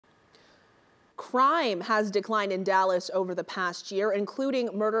Crime has declined in Dallas over the past year, including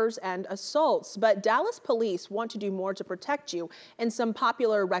murders and assaults. But Dallas police want to do more to protect you in some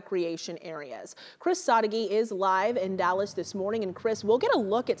popular recreation areas. Chris Sadeghi is live in Dallas this morning. And Chris, we'll get a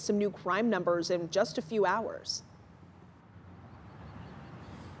look at some new crime numbers in just a few hours.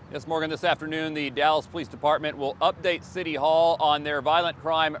 Yes, Morgan, this afternoon, the Dallas Police Department will update City Hall on their violent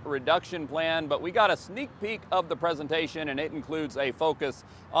crime reduction plan, but we got a sneak peek of the presentation, and it includes a focus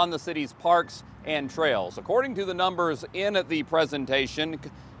on the city's parks and trails. According to the numbers in the presentation,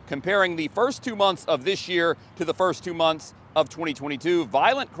 comparing the first 2 months of this year to the first 2 months of 2022,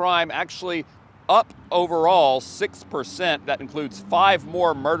 violent crime actually up overall 6%. That includes 5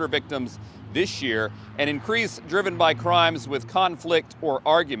 more murder victims this year, an increase driven by crimes with conflict or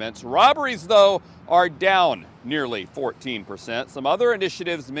arguments. Robberies, though, are down nearly 14%. Some other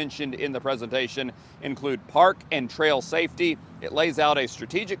initiatives mentioned in the presentation include park and trail safety. It lays out a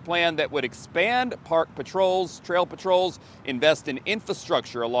strategic plan that would expand park patrols, trail patrols, invest in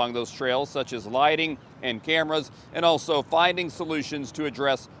infrastructure along those trails, such as lighting and cameras, and also finding solutions to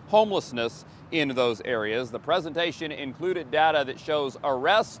address homelessness in those areas. The presentation included data that shows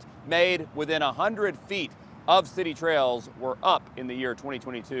arrests made within 100 feet of city trails were up in the year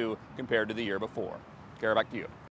 2022 compared to the year before. Kara, back to you.